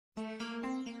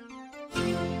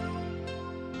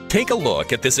Take a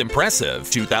look at this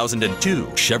impressive 2002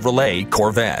 Chevrolet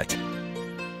Corvette.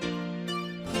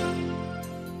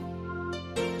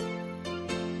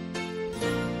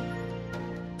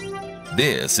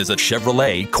 This is a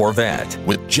Chevrolet Corvette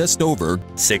with just over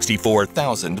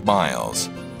 64,000 miles.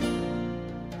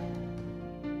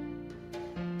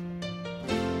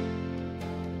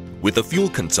 With a fuel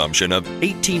consumption of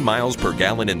 18 miles per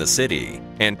gallon in the city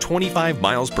and 25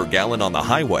 miles per gallon on the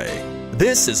highway,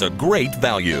 this is a great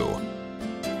value.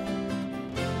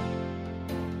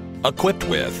 Equipped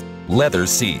with leather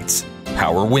seats,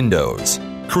 power windows,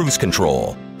 cruise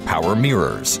control, power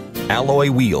mirrors,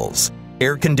 alloy wheels,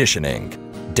 air conditioning,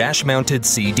 dash-mounted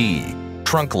CD,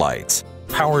 trunk lights,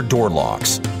 power door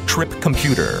locks, trip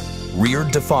computer, rear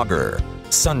defogger,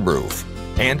 sunroof,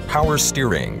 and power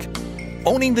steering.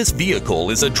 Owning this vehicle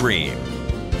is a dream.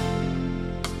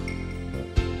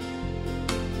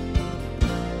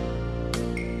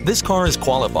 This car is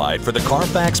qualified for the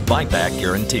Carfax buyback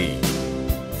guarantee.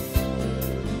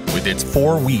 With its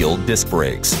 4-wheel disc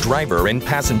brakes, driver and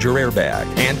passenger airbag,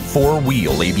 and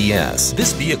 4-wheel ABS,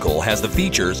 this vehicle has the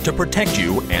features to protect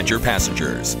you and your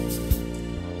passengers.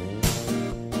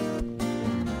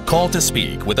 Call to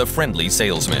speak with a friendly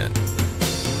salesman.